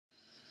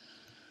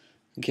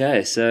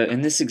Okay, so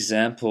in this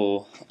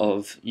example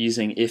of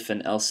using if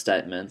and else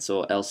statements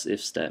or else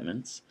if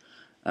statements,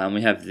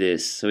 we have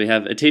this. So we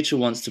have a teacher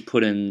wants to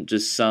put in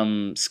just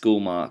some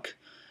school mark,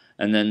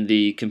 and then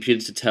the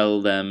computer to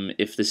tell them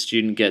if the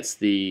student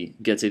gets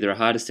either a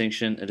high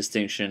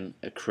distinction,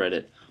 a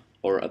credit,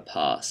 or a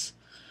pass.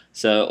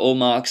 So all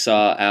marks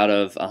are out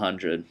of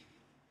 100.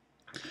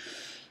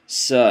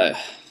 So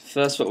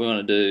first, what we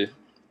want to do,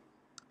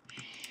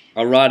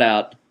 I'll write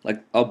out,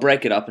 I'll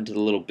break it up into the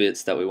little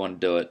bits that we want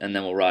to do it, and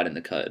then we'll write in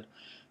the code.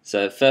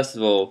 So first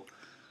of all,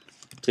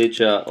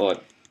 teacher or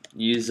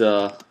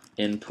user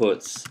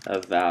inputs a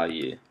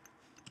value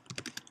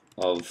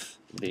of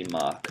the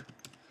mark.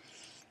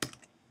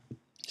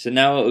 So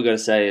now what we've got to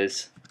say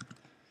is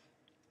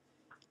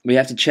we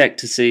have to check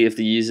to see if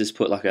the users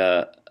put like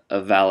a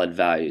valid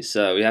value.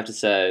 So we have to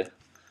say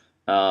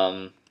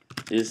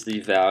is the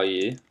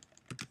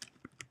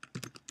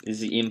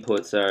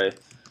input,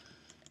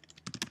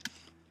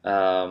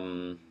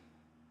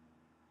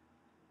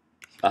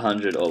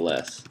 100 or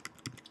less.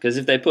 Because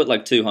if they put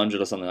like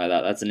 200 or something like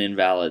that, that's an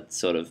invalid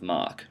sort of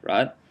mark,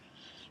 right?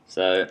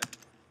 So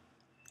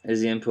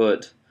is the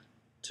input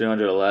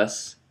 200 or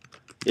less?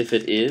 If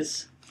it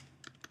is,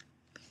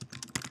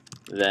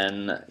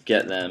 then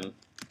get them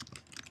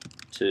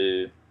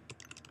to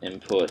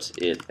input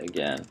it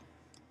again.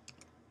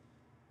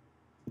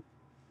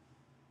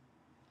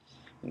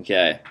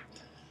 Okay.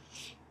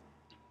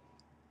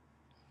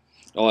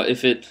 Or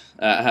if it,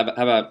 how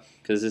about,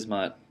 because this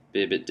might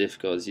be a bit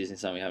difficult, is using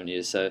something we haven't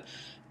used. So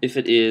if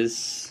it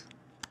is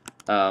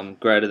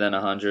greater than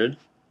 100,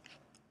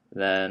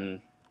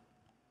 then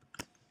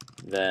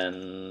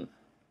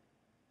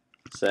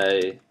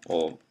say,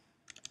 or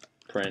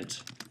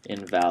print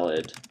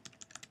invalid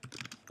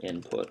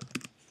input.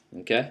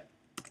 Okay?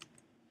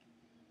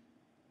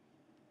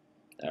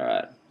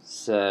 Alright,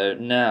 so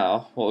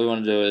now what we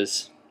want to do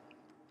is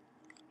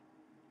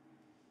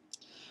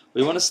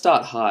we want to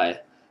start high,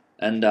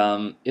 and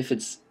if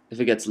it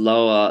gets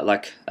lower,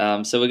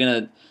 so we're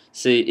gonna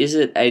see, is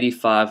it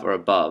 85 or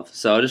above?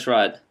 So I'll just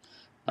write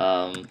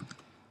so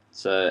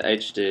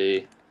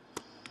HD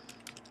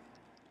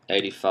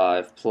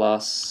 85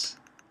 plus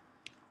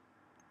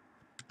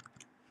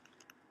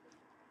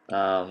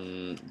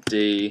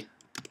D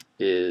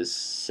is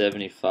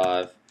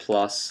 75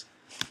 plus,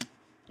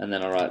 and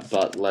then I'll write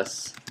but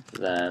less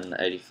than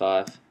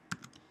 85.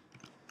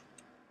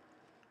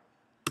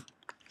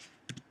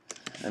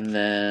 And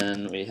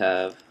then we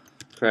have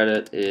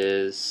credit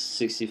is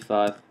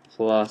 65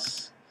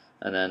 plus,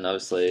 and then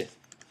obviously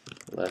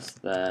less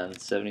than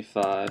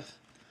 75.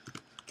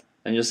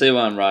 And you'll see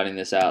why I'm writing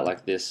this out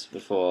like this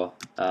before.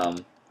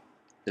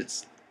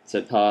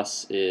 So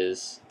pass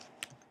is,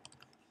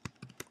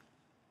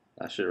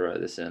 I should write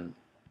this in,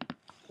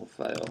 or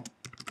fail.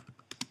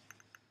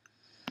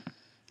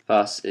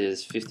 Pass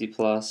is 50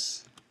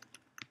 plus,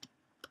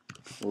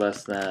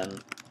 less than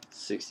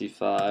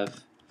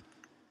 65.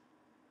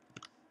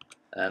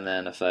 And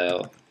then a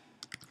fail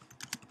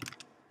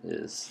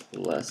is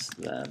less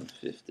than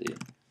 50.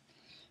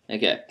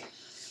 Okay,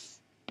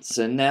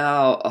 so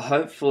now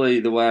hopefully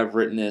the way I've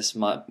written this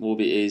will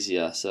be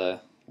easier. So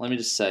let me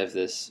just save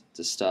this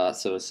to start.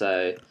 So we'll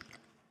say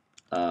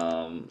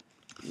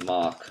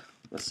mark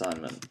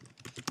assignment.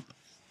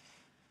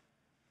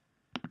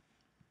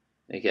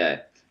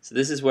 Okay, so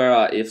this is where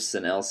our ifs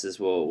and elses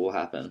will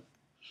happen.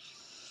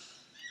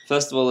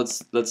 First of all,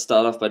 let's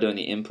start off by doing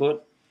the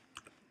input.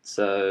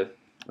 So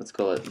let's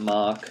call it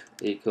mark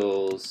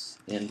equals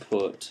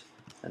input,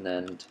 and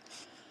then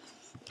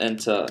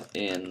enter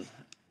in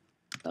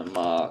a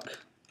mark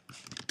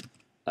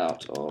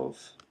out of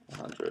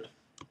 100.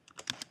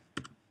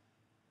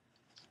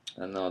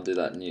 And then I'll do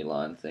that new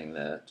line thing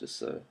there, just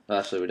so,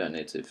 actually we don't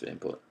need to for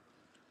input.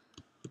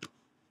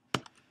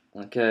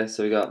 Okay,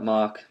 so we got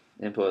mark,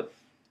 input,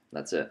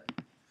 that's it.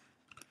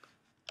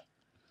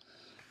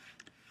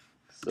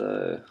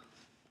 So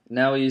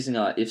now we're using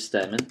our if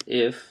statement.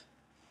 If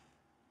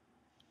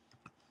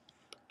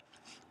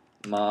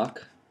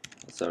mark,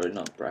 sorry,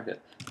 not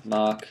bracket,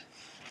 mark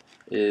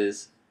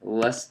is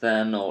less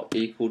than or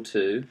equal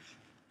to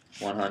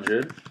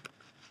 100,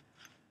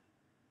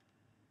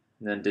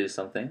 then do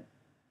something.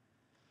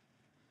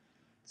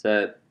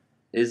 So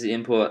is the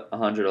input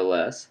 100 or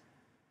less?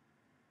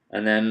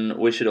 And then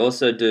we should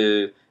also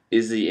do,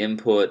 is the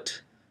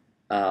input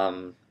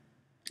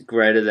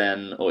greater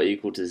than or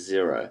equal to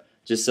 0?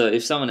 Just so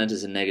if someone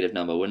enters a negative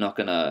number, we're not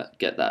going to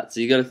get that. So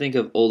you got to think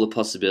of all the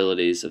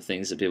possibilities of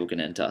things that people can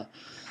enter.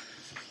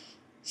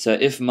 So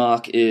if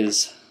mark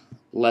is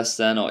less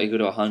than or equal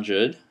to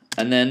 100,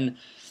 and then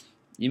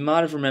you might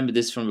have remembered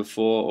this from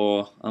before,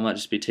 or I might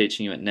just be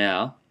teaching you it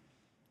now.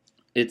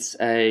 It's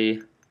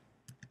a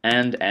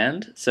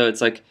and. So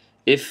it's like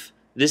if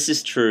this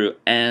is true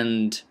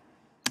and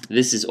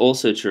this is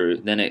also true,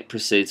 then it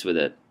proceeds with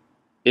it.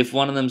 If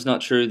one of them's not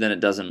true, then it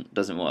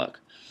doesn't work.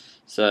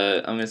 So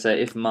I'm going to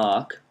say if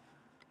mark,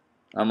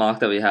 our mark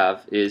that we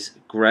have, is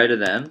greater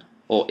than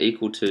or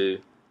equal to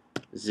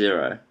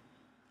 0.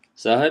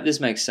 So I hope this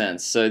makes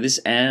sense. So this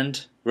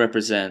and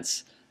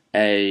represents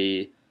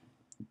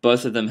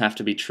both of them have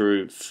to be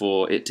true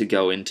for it to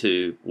go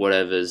into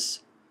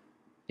whatever's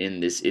in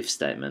this if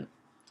statement.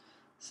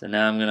 So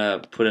now I'm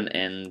going to put an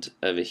end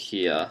over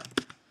here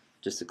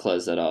just to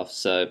close that off.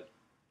 So,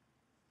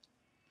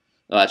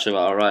 actually,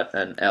 well, I'll write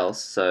an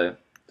else. So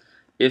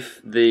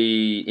if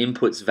the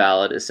input's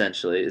valid,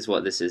 essentially, is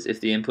what this is. If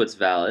the input's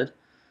valid,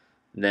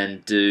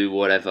 then do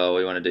whatever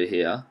we want to do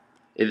here.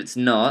 If it's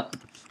not,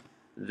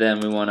 then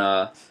we want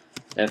to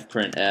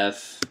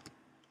fprintf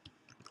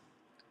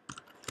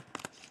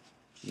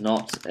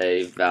not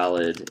a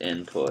valid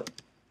input.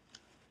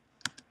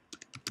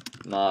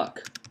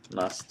 Mark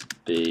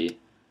must be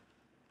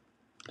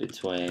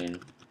between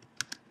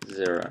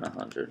 0 and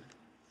 100.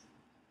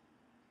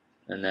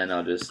 And then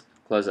I'll just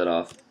close that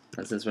off.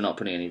 And since we're not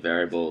putting any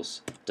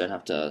variables, don't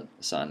have to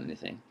assign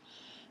anything.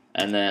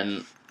 And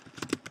then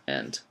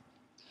end.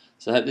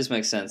 So I hope this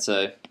makes sense.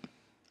 So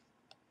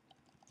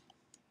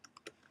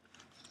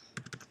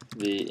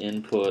the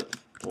input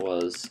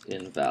was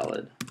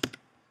invalid.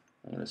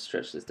 I'm going to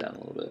stretch this down a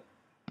little bit.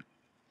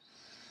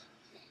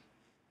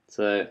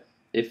 So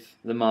if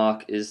the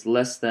mark is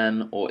less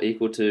than or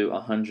equal to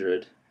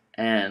 100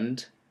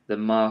 and the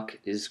mark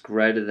is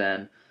greater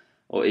than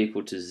or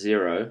equal to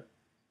 0,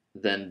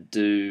 then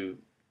do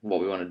what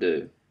we want to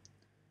do.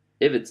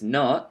 If it's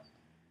not,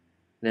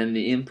 then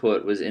the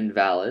input was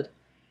invalid,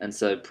 and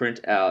so print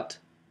out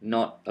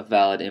not a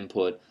valid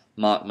input,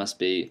 mark must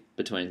be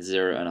between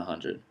 0 and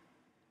 100.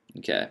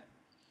 Okay,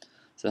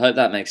 so I hope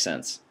that makes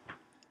sense.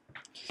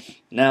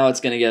 Now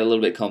it's going to get a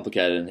little bit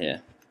complicated in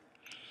here.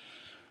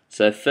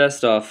 So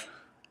first off,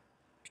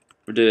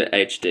 we'll do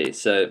HD.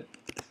 So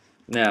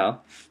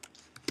now,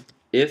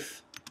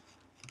 if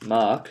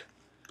mark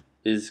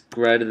is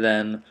greater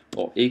than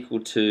or equal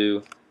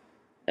to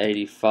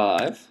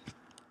 85,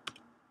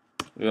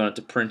 we want it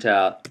to print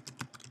out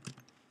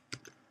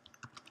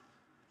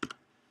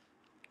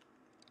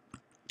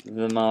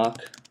the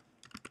mark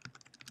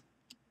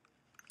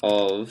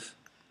of,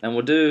 and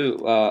we'll do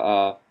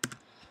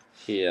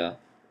here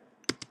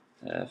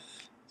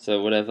f,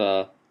 so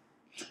whatever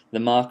the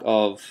mark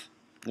of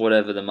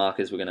whatever the mark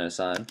is we're going to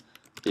assign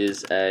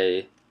is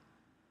a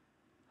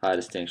high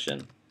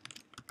distinction,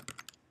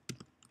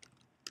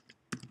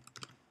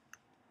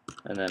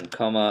 and then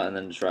comma, and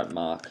then just write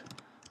mark,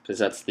 because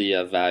that's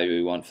the value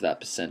we want for that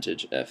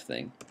percentage f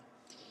thing.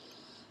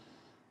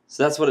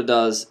 So that's what it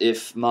does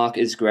if mark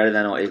is greater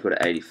than or equal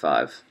to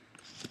 85.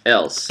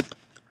 Else,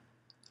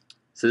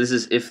 so this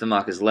is if the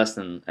mark is less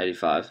than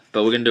 85,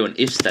 but we're going to do an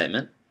if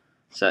statement.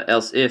 So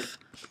else if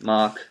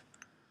mark,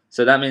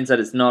 so that means that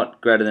it's not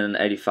greater than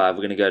 85, we're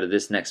going to go to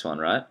this next one,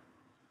 right?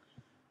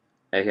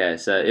 Okay,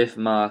 so if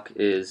mark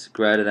is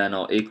greater than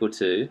or equal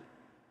to,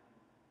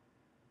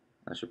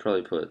 I should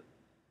probably put,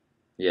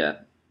 yeah,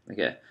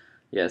 okay.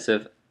 Yeah, so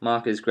if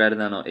mark is greater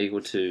than or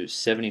equal to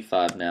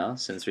 75 now,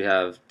 since we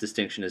have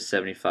distinction is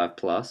 75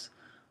 plus,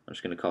 I'm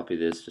just going to copy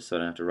this just so I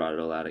don't have to write it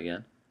all out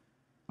again.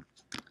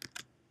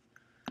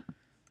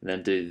 And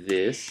then do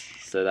this,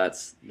 so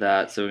that's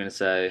that, so we're going to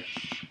say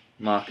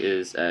mark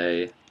is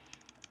a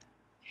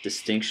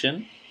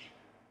distinction.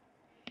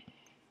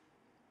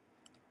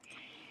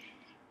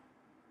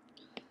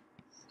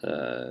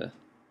 So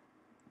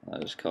I'll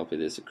just copy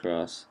this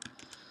across.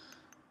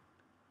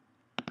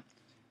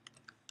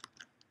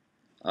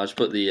 I'll just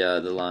put the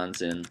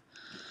lines in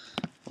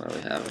where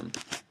we have them.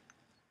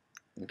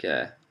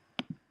 Okay.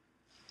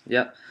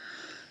 Yep.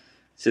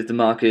 So if the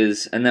mark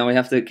is, and then we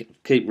have to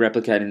keep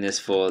replicating this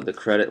for the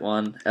credit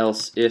one.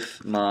 Else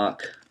if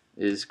mark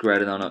is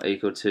greater than or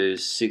equal to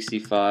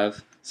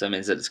 65, so that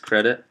means that it's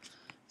credit.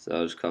 So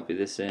I'll just copy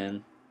this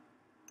in.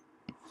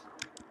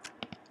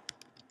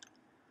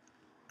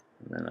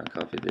 And then I'll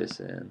copy this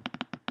in.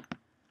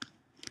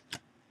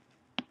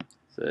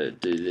 So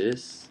do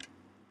this.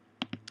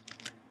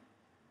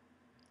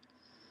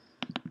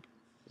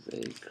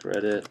 Say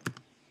credit.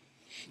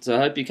 So I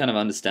hope you kind of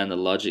understand the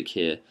logic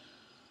here.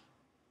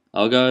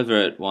 I'll go over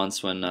it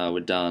once when we're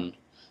done.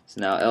 So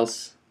now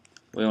else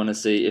we want to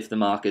see if the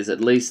mark is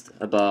at least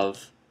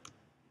above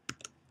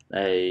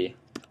a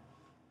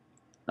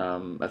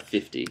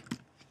 50.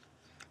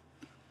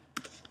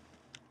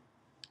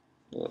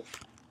 Whoa.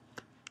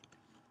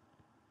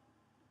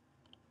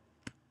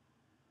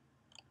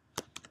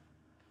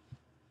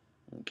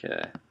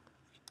 Okay.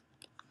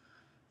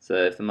 So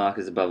if the mark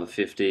is above a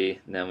 50,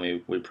 then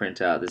we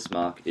print out this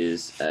mark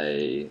is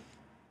a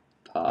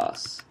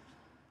pass.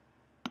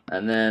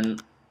 And then,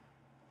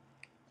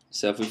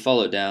 so if we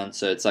follow down,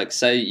 so it's like,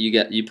 say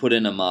you put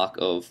in a mark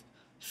of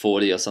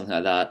 40 or something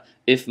like that.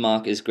 If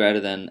mark is greater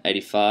than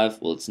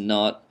 85, well it's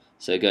not,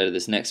 so go to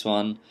this next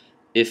one.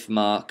 If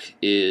mark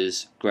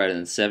is greater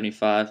than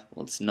 75,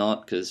 well it's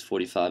not, because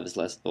 45 is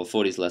less, or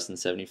 40 is less than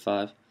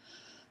 75.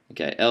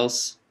 Okay,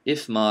 else,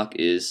 if mark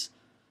is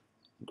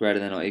greater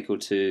than or equal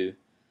to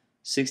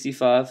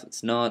 65,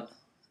 it's not.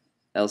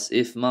 Else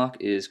if mark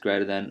is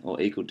greater than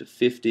or equal to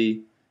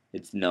 50,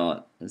 it's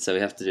not. And so we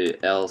have to do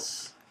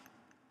else,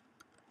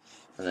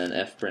 and then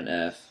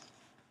fprintf,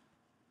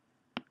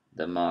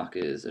 the mark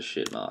is a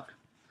shit mark.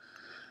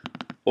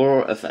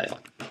 or a fail.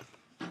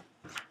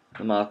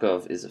 The mark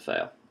of is a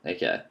fail.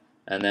 Okay,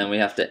 and then we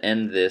have to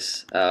end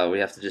this. We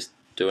have to just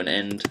do an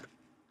end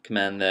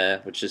command there,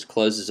 which just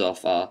closes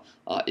off our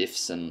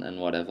ifs and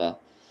whatever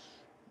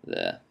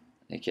there.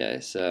 Okay,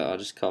 so I'll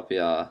just copy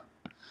our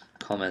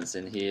comments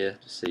in here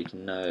just so you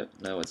can know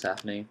what's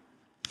happening.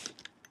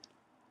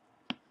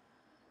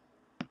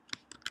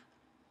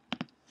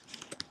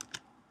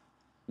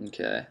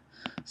 Okay,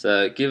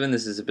 so given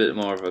this is a bit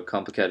more of a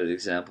complicated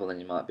example than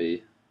you might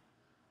be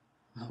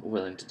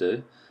willing to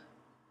do,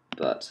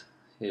 but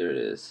here it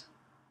is.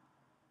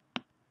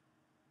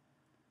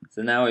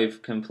 So now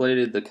we've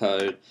completed the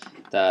code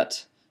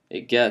that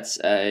it gets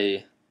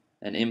an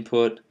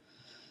input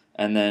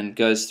and then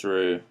goes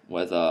through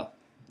whether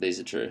these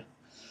are true.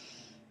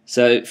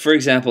 So for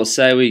example,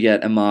 say we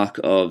get a mark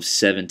of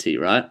 70,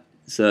 right?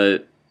 So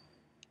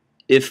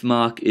if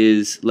mark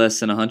is less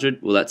than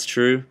 100, well, that's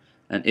true.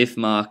 And if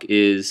mark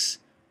is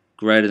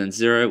greater than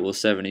 0, well,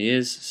 70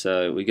 is,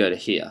 so we go to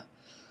here.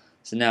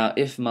 So now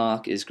if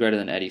mark is greater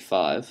than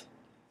 85,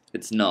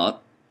 it's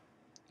not,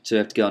 so we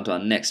have to go on to our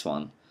next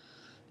one.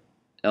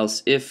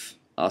 Else if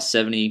our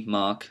 70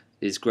 mark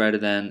is greater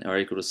than or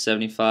equal to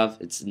 75,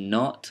 it's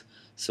not,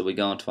 so we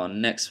go on to our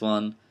next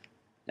one.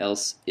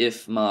 Else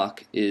if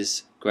mark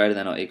is greater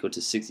than or equal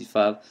to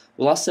 65,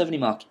 well, our 70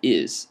 mark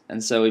is,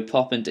 and so we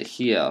pop into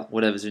here,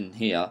 whatever's in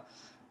here,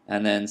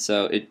 and then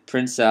so it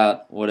prints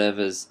out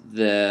whatever's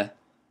there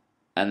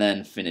and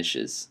then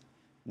finishes.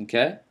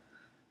 Okay,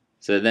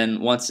 so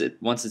then once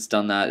it's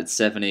done that, it's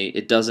 70.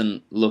 It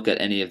doesn't look at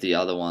any of the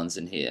other ones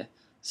in here,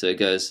 so it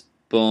goes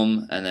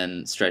boom and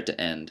then straight to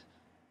end,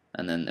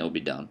 and then it'll be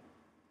done.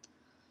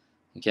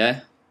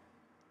 Okay,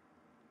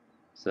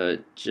 so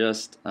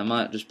I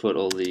might just put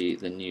all the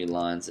new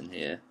lines in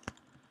here.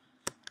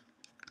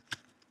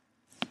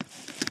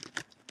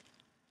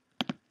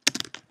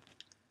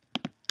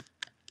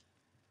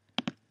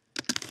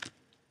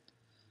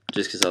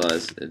 Just because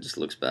otherwise it just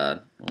looks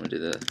bad when we do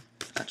the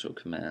actual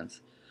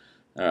commands.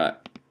 Alright,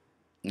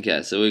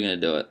 okay, so we're going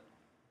to do it.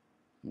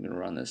 I'm going to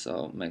run this.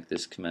 I'll make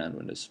this command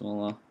window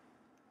smaller,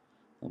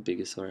 or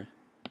bigger, sorry.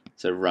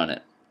 So run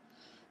it.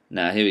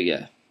 Now here we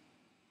go.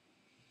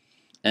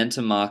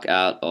 Enter mark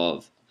out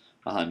of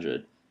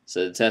 100.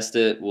 So to test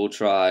it, we'll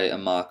try a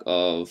mark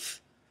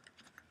of,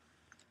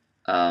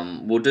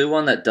 we'll do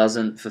one that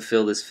doesn't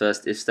fulfill this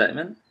first if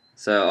statement.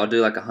 So I'll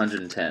do like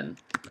 110.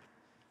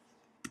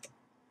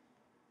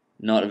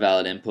 Not a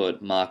valid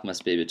input, mark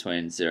must be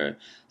between 0.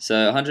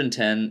 So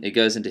 110, it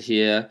goes into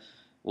here.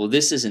 Well,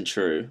 this isn't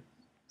true,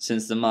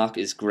 since the mark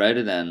is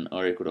greater than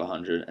or equal to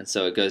 100, and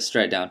so it goes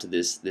straight down to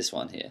this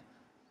one here.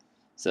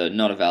 So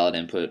not a valid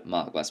input,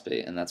 mark must be,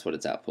 and that's what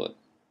its output.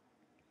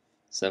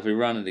 So if we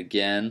run it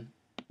again,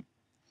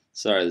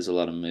 sorry, there's a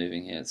lot of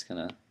moving here, it's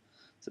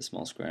a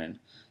small screen.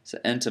 So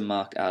enter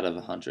mark out of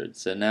 100.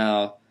 So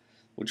now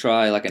we'll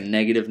try like a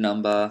negative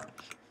number.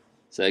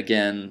 So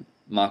again,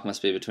 mark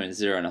must be between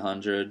 0 and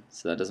 100,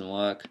 so that doesn't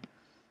work.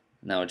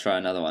 Now we'll try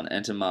another one.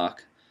 Enter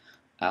mark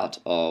out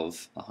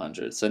of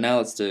 100. So now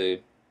we'll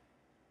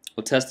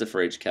test it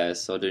for each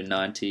case. So I'll do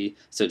 90,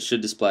 so it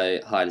should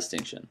display high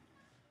distinction.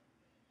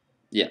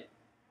 Yeah.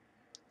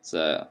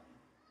 So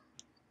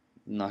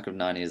mark of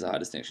 90 is a high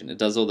distinction. It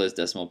does all those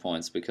decimal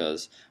points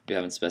because we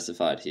haven't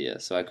specified here.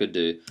 So I could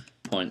do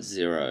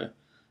 0.0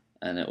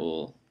 and it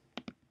will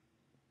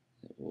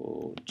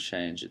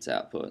change its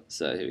output.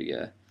 So here we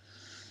go.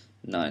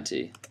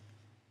 90.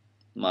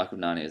 Mark of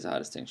 90 is a high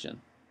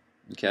distinction.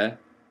 Okay.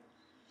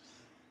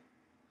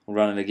 We'll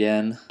run it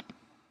again.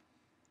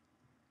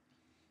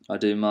 I'll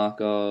do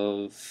mark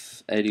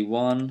of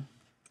 81.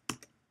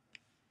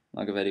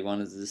 Mark of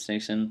 81 is a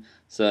distinction.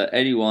 So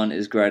 81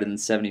 is greater than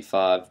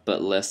 75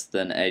 but less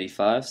than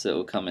 85, so it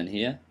will come in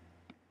here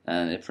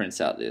and it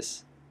prints out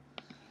this.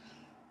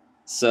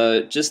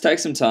 So just take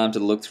some time to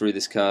look through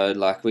this code.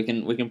 Like we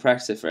can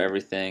practice it for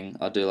everything.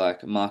 I'll do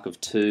like a mark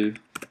of 2.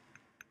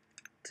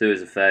 2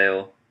 is a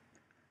fail.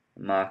 A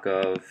mark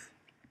of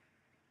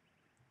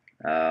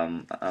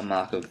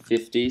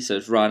 50, so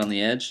it's right on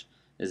the edge,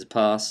 is a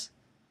pass,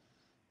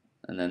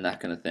 and then that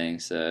kind of thing.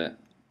 So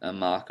a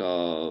mark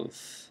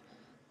of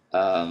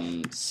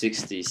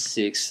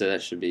 66, so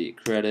that should be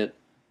credit,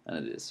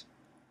 and it is.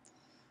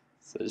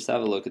 So just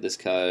have a look at this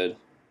code,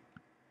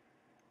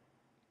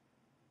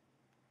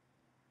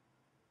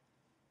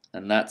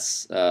 and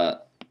that's an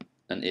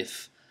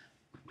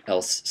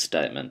if-else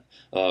statement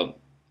or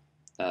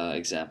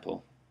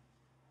example.